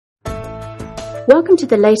Welcome to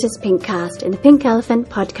the latest Pinkcast in the Pink Elephant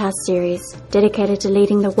podcast series, dedicated to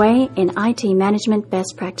leading the way in IT management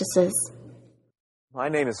best practices. My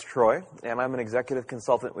name is Troy, and I'm an executive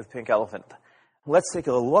consultant with Pink Elephant. Let's take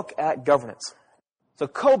a look at governance. So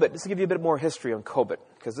COBIT, just to give you a bit more history on COBIT,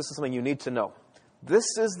 because this is something you need to know. This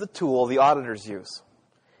is the tool the auditors use.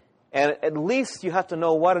 And at least you have to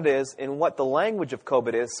know what it is and what the language of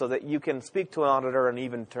COBIT is so that you can speak to an auditor in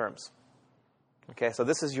even terms. Okay, so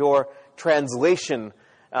this is your translation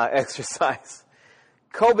exercise.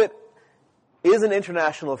 COBIT is an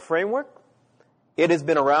international framework. It has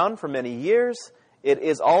been around for many years. It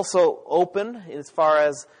is also open as far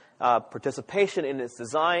as participation in its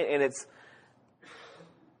design, and it's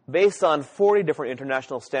based on 40 different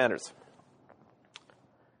international standards.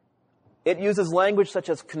 It uses language such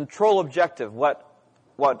as control objective, what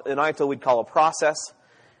in ITIL we'd call a process,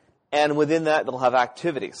 and within that it'll have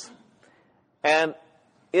activities. And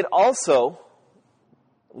it also,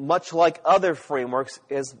 much like other frameworks,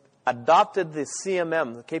 has adopted the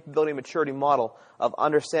CMM, the Capability Maturity Model, of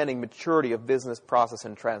understanding maturity of business process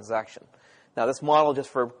and transaction. Now, this model,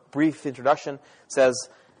 just for a brief introduction, says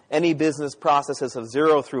any business processes of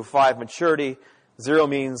 0 through 5 maturity. 0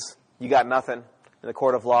 means you got nothing. In the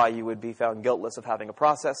court of law, you would be found guiltless of having a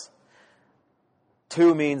process.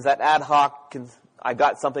 2 means that ad hoc, I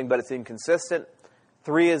got something, but it's inconsistent.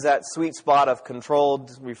 3 is that sweet spot of controlled,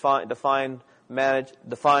 defined, managed,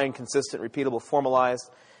 defined, consistent, repeatable, formalized.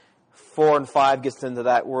 4 and 5 gets into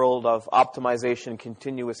that world of optimization,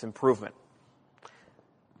 continuous improvement.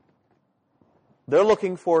 They're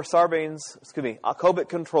looking for COBIT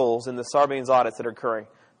controls in the Sarbanes audits that are occurring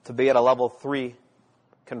to be at a level 3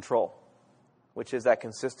 control, which is that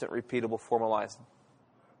consistent, repeatable, formalized,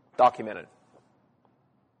 documented,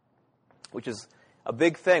 which is a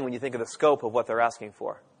big thing when you think of the scope of what they're asking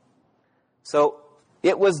for. So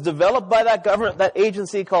it was developed by that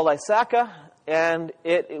agency called ISACA, and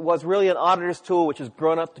it was really an auditor's tool which has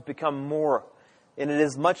grown up to become more. And it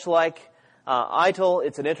is much like ITIL.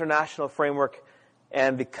 It's an international framework,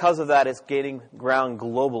 and because of that, it's gaining ground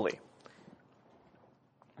globally.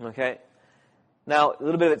 Okay. Now, a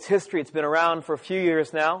little bit of its history. It's been around for a few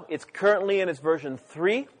years now. It's currently in its version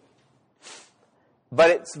 3. But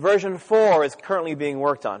its version 4 is currently being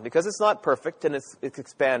worked on because it's not perfect and it's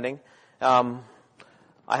expanding. I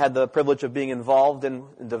had the privilege of being involved in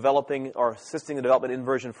developing or assisting the development in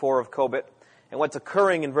version 4 of COBIT. And what's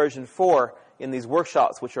occurring in version 4 in these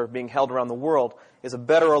workshops, which are being held around the world, is a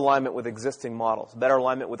better alignment with existing models, better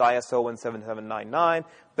alignment with ISO 17799,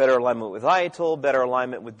 better alignment with ITIL, better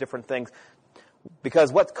alignment with different things.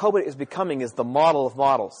 Because what COBIT is becoming is the model of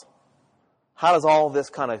models. How does all this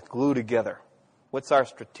kind of glue together? What's our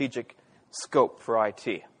strategic scope for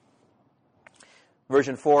IT?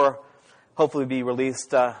 Version 4 hopefully be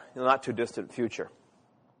released in the not-too-distant future.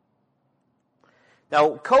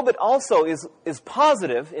 Now, COBIT also is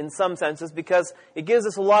positive in some senses because it gives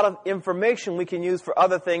us a lot of information we can use for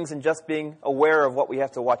other things than just being aware of what we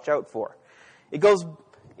have to watch out for. It goes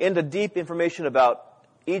into deep information about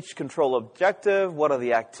each control objective, what are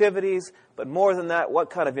the activities, but more than that, what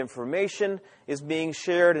kind of information is being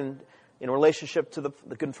shared in relationship to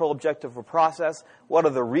the control objective or process, what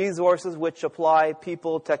are the resources which apply,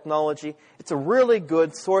 people, technology. It's a really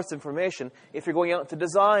good source of information if you're going out to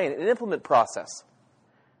design and implement process.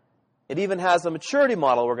 It even has a maturity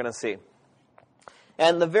model we're going to see.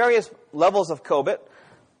 And the various levels of COBIT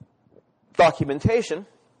documentation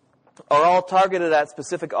are all targeted at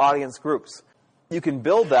specific audience groups. You can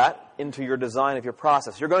build that into your design of your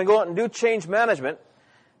process. You're going to go out and do change management.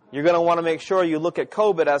 You're going to want to make sure you look at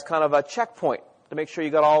COBIT as kind of a checkpoint to make sure you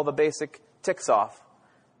got all the basic ticks off,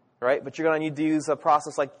 right? But you're going to need to use a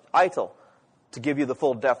process like ITIL to give you the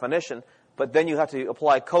full definition. But then you have to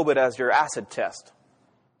apply COBIT as your acid test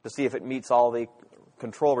to see if it meets all the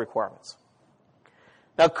control requirements.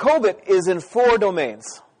 Now, COBIT is in 4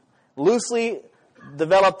 domains, loosely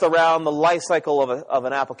developed around the life cycle of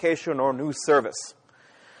an application or new service.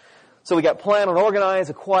 So we got plan and organize,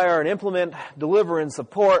 acquire and implement, deliver and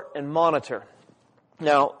support, and monitor.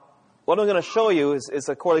 Now, what I'm going to show you is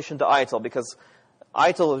a correlation to ITIL, because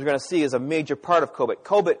ITIL, as you're going to see, is a major part of COBIT.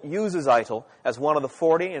 COBIT uses ITIL as one of the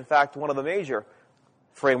 40, in fact, one of the major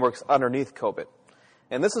frameworks underneath COBIT.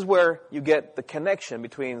 And this is where you get the connection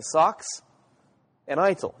between SOX and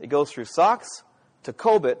ITIL. It goes through SOX to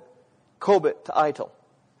COBIT, COBIT to ITIL.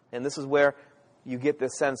 And this is where you get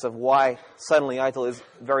this sense of why suddenly ITIL is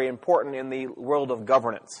very important in the world of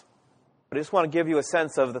governance. But I just want to give you a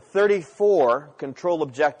sense of the 34 control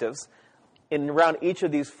objectives in around each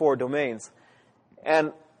of these 4 domains.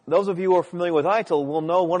 And those of you who are familiar with ITIL will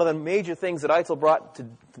know one of the major things that ITIL brought to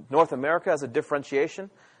North America as a differentiation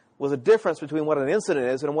was a difference between what an incident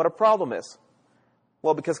is and what a problem is.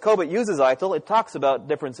 Well, because COBIT uses ITIL, it talks about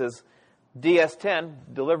differences.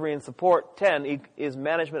 DS10, delivery and support 10, is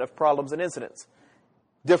management of problems and incidents.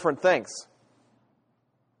 Different things.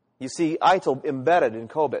 You see ITIL embedded in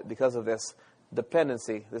COBIT because of this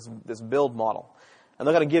dependency, this build model. I'm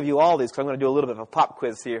not going to give you all these because I'm going to do a little bit of a pop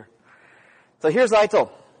quiz here. So here's ITIL.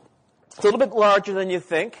 It's a little bit larger than you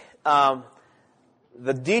think.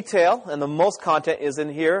 The detail and the most content is in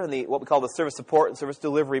here in the what we call the service support and service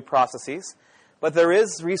delivery processes. But there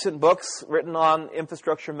is recent books written on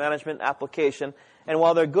infrastructure management application. And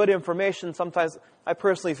while they're good information, sometimes I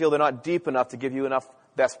personally feel they're not deep enough to give you enough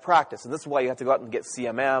best practice. And this is why you have to go out and get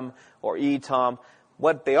CMM or ETOM.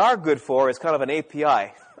 What they are good for is kind of an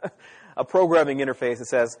API, a programming interface that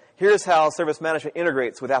says, here's how service management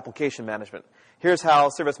integrates with application management. Here's how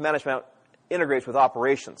service management integrates with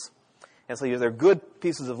operations. And so they're good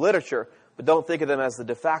pieces of literature, but don't think of them as the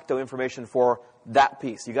de facto information for that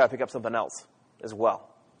piece. You've got to pick up something else as well.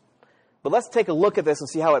 But let's take a look at this and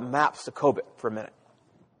see how it maps to COBIT for a minute.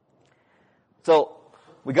 So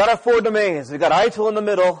we got our 4 domains. We've got ITIL in the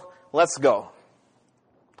middle. Let's go.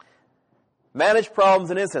 Manage problems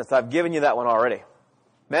and incidents. I've given you that one already.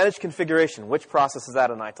 Manage configuration. Which process is that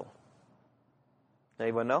in ITIL?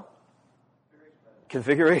 Anyone know?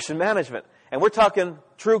 Configuration management. And we're talking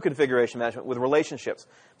true configuration management with relationships.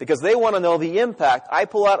 Because they want to know the impact. I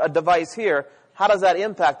pull out a device here. How does that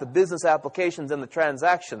impact the business applications and the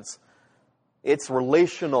transactions? It's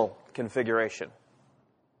relational configuration.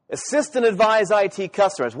 Assist and advise IT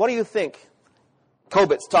customers. What do you think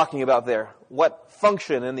COBIT's talking about there? What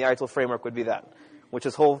function in the ITIL framework would be that? Which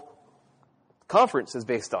this whole conference is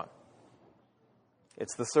based on.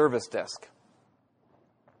 It's the service desk.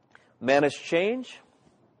 Manage change.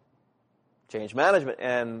 Change management.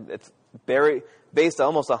 And it's based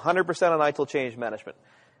almost 100% on ITIL change management.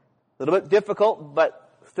 A little bit difficult, but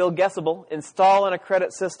still guessable. Install and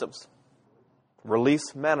accredit systems.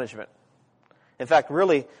 Release management. In fact,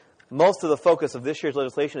 really, most of the focus of this year's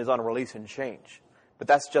legislation is on release and change. But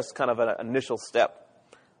that's just kind of an initial step.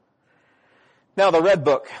 Now, the red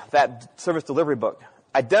book, that service delivery book.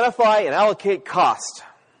 Identify and allocate cost.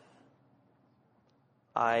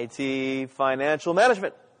 IT financial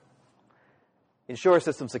management. Ensure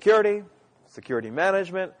system security. Security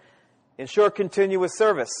management. Ensure continuous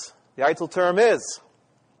service. The ITIL term is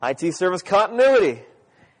IT service continuity,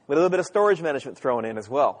 with a little bit of storage management thrown in as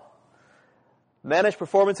well. Manage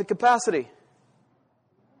performance and capacity.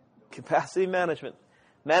 Capacity management.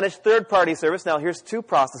 Manage third-party service. Now, here's 2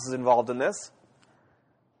 processes involved in this.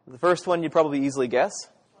 The first one you'd probably easily guess.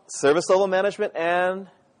 Service level management and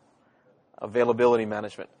availability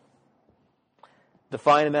management.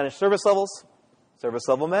 Define and manage service levels. Service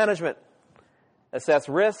level management. Assess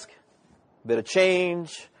risk. A bit of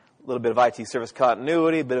change. A little bit of IT service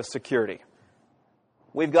continuity, a bit of security.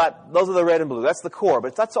 We've got, those are the red and blue. That's the core,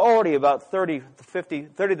 but that's already about 30 to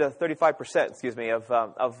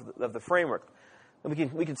 35%, of the framework.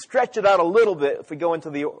 And we can stretch it out a little bit if we go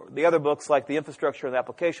into the other books like the infrastructure and the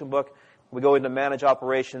application book. We go into manage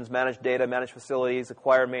operations, manage data, manage facilities,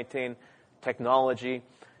 acquire and maintain technology.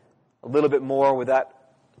 A little bit more with that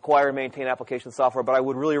acquire and maintain application software, but I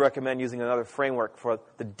would really recommend using another framework for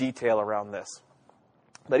the detail around this.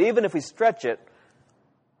 But even if we stretch it,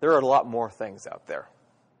 there are a lot more things out there.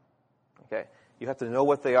 Okay, you have to know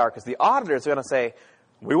what they are, because the auditors are going to say,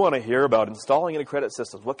 we want to hear about installing and accredit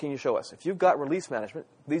systems. What can you show us? If you've got release management,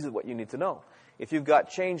 these are what you need to know. If you've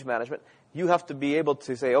got change management, you have to be able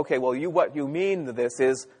to say, okay, well, what you mean to this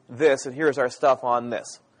is this, and here's our stuff on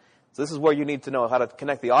this. So this is where you need to know how to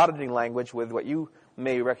connect the auditing language with what you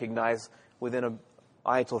may recognize within an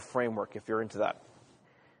ITIL framework, if you're into that.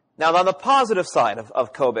 Now, on the positive side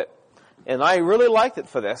of COBIT, and I really liked it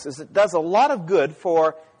for this, is it does a lot of good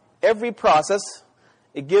for every process.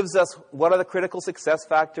 It gives us what are the critical success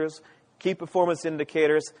factors, key performance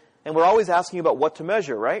indicators, and we're always asking about what to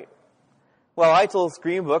measure, right? Well, ITIL's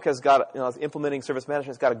Green Book has got, implementing service management,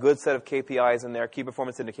 has got a good set of KPIs in there, key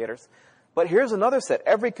performance indicators. But here's another set.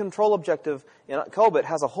 Every control objective in COBIT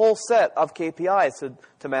has a whole set of KPIs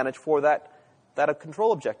to manage for that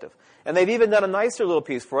control objective. And they've even done a nicer little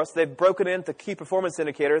piece for us. They've broken into key performance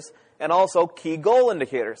indicators and also key goal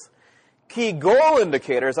indicators. Key goal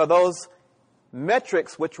indicators are those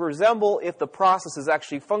metrics which resemble if the process is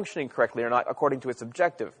actually functioning correctly or not according to its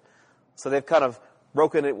objective. So they've kind of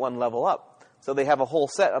broken it one level up. So they have a whole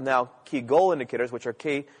set of now key goal indicators, which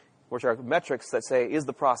are metrics that say, is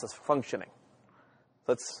the process functioning?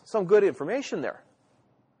 That's some good information there.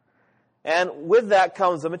 And with that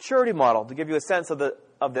comes a maturity model. To give you a sense of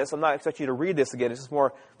this, I'm not expecting you to read this again. This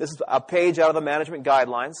is a page out of the management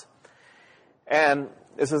guidelines. And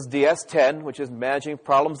this is DS10, which is managing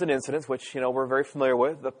problems and incidents, which, we're very familiar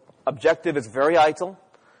with. The objective is very ITIL.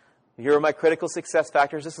 Here are my critical success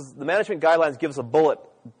factors. The management guidelines gives a bullet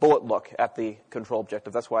look at the control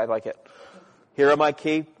objective. That's why I like it. Here are my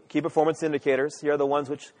key performance indicators. Here are the ones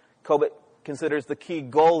which COBIT considers the key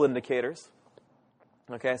goal indicators.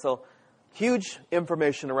 Okay, so huge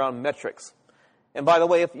information around metrics. And by the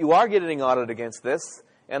way, if you are getting audited against this,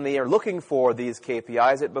 and they are looking for these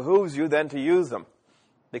KPIs, it behooves you then to use them,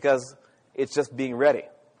 because it's just being ready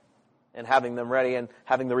and having them ready and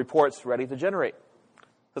having the reports ready to generate.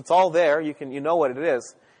 It's all there. You know what it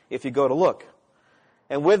is if you go to look.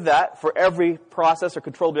 And with that, for every process or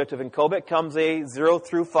control objective in COBIT comes a 0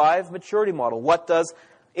 through 5 maturity model. What does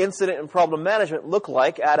incident and problem management look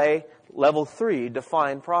like at a level 3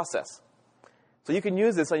 defined process? So you can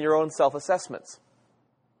use this on your own self-assessments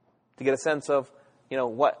to get a sense of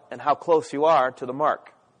what and how close you are to the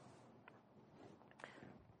mark.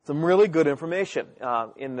 Some really good information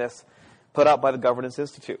in this put out by the Governance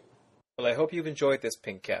Institute. Well, I hope you've enjoyed this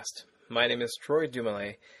Pinkcast. My name is Troy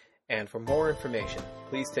DuMoulin, and for more information,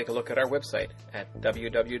 please take a look at our website at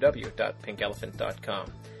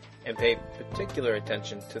www.pinkelephant.com and pay particular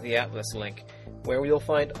attention to the Atlas link, where you'll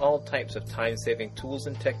find all types of time-saving tools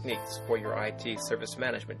and techniques for your IT service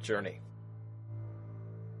management journey.